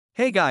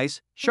Hey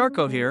guys,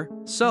 Sharko here.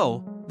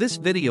 So, this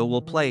video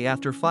will play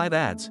after 5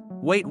 ads.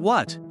 Wait,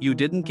 what? You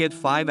didn't get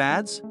 5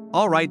 ads?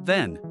 Alright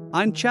then.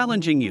 I'm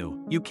challenging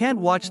you. You can't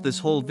watch this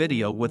whole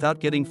video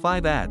without getting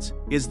 5 ads.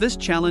 Is this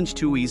challenge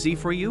too easy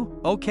for you?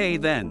 Okay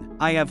then.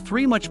 I have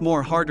 3 much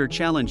more harder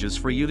challenges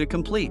for you to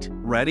complete.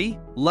 Ready?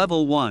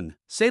 Level 1.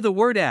 Say the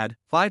word ad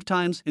 5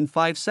 times in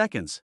 5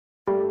 seconds.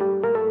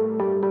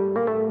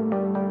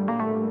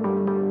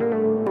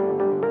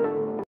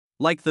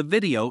 Like the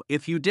video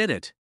if you did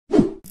it.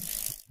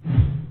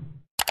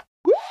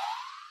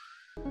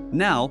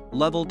 Now,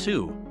 level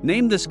 2.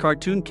 Name this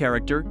cartoon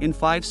character in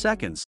 5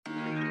 seconds.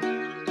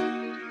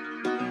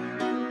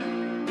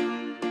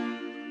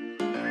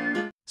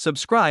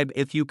 Subscribe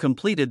if you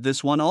completed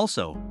this one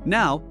also.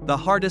 Now, the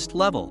hardest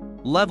level.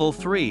 Level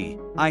 3.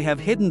 I have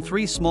hidden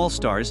 3 small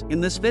stars in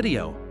this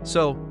video,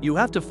 so you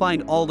have to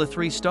find all the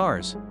 3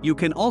 stars. You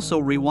can also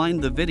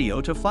rewind the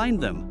video to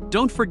find them.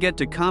 Don't forget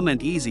to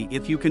comment easy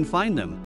if you can find them.